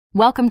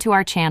Welcome to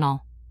our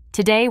channel.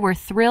 Today we're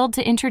thrilled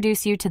to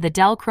introduce you to the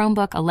Dell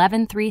Chromebook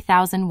 11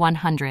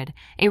 3100,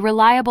 a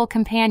reliable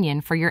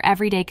companion for your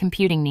everyday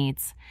computing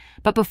needs.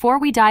 But before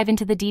we dive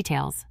into the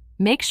details,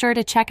 make sure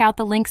to check out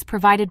the links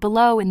provided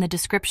below in the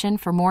description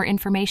for more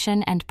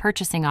information and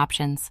purchasing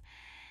options.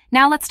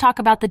 Now let's talk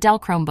about the Dell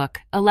Chromebook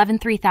 11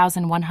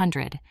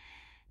 3100.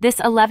 This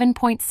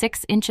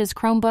 11.6 inches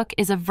Chromebook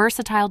is a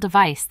versatile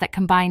device that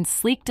combines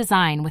sleek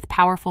design with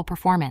powerful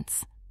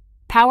performance.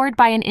 Powered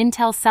by an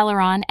Intel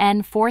Celeron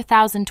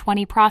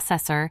N4020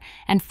 processor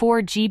and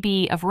 4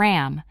 GB of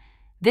RAM,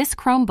 this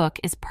Chromebook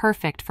is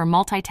perfect for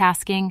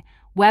multitasking,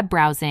 web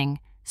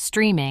browsing,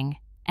 streaming,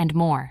 and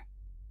more.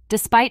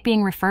 Despite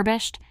being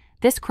refurbished,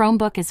 this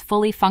Chromebook is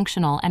fully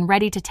functional and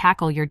ready to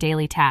tackle your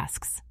daily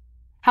tasks.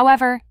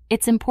 However,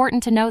 it's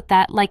important to note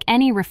that, like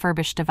any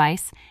refurbished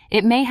device,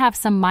 it may have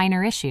some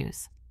minor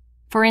issues.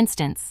 For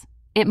instance,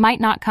 it might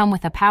not come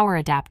with a power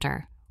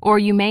adapter, or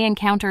you may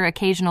encounter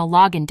occasional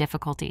login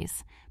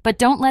difficulties. But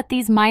don't let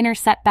these minor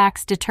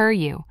setbacks deter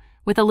you.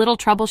 With a little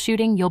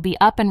troubleshooting, you'll be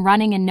up and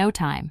running in no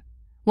time.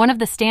 One of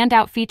the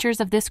standout features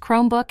of this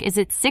Chromebook is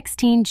its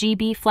 16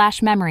 GB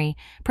flash memory,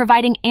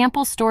 providing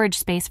ample storage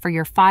space for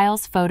your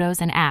files, photos,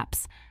 and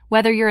apps.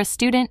 Whether you're a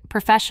student,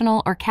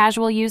 professional, or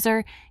casual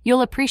user,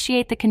 you'll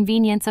appreciate the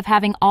convenience of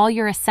having all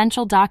your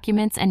essential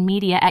documents and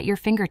media at your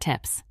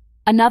fingertips.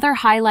 Another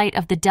highlight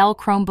of the Dell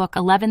Chromebook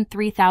 11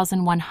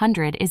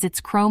 3100 is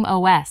its Chrome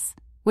OS,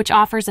 which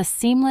offers a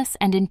seamless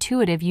and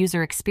intuitive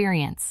user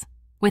experience.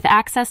 With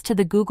access to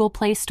the Google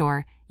Play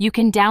Store, you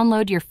can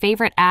download your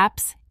favorite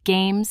apps,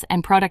 games,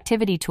 and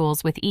productivity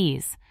tools with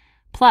ease.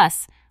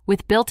 Plus,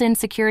 with built-in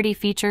security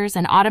features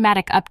and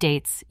automatic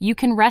updates, you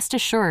can rest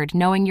assured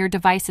knowing your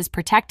device is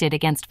protected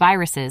against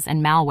viruses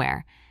and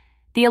malware.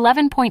 The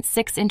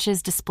 11.6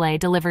 inches display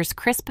delivers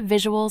crisp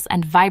visuals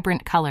and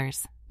vibrant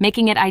colors,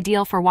 making it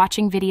ideal for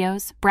watching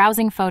videos,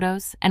 browsing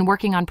photos, and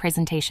working on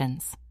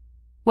presentations.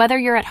 Whether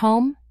you're at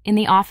home, in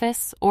the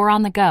office, or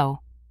on the go,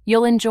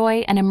 you'll enjoy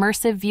an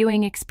immersive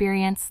viewing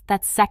experience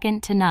that's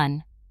second to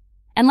none.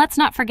 And let's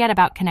not forget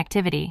about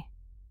connectivity.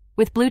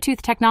 With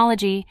Bluetooth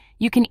technology,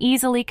 you can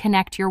easily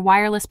connect your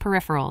wireless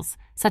peripherals,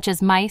 such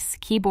as mice,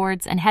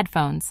 keyboards, and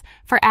headphones,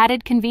 for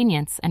added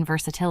convenience and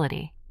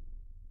versatility.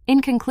 In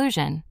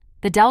conclusion,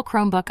 the Dell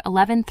Chromebook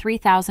 11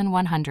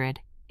 3100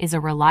 is a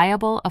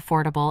reliable,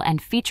 affordable,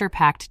 and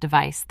feature-packed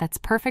device that's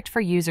perfect for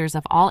users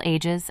of all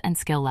ages and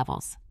skill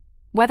levels.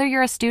 Whether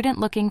you're a student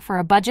looking for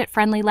a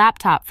budget-friendly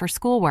laptop for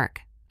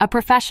schoolwork, a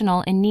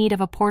professional in need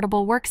of a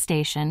portable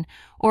workstation,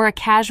 or a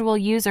casual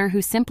user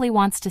who simply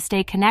wants to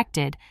stay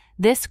connected,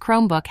 this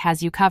Chromebook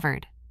has you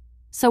covered.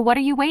 So what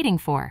are you waiting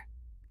for?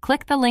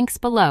 Click the links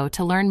below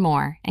to learn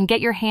more and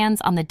get your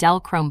hands on the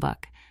Dell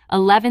Chromebook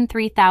 11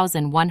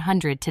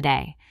 3100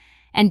 today.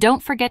 And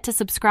don't forget to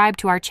subscribe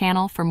to our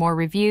channel for more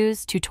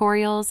reviews,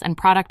 tutorials, and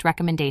product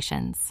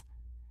recommendations.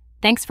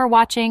 Thanks for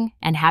watching,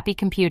 and happy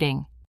computing!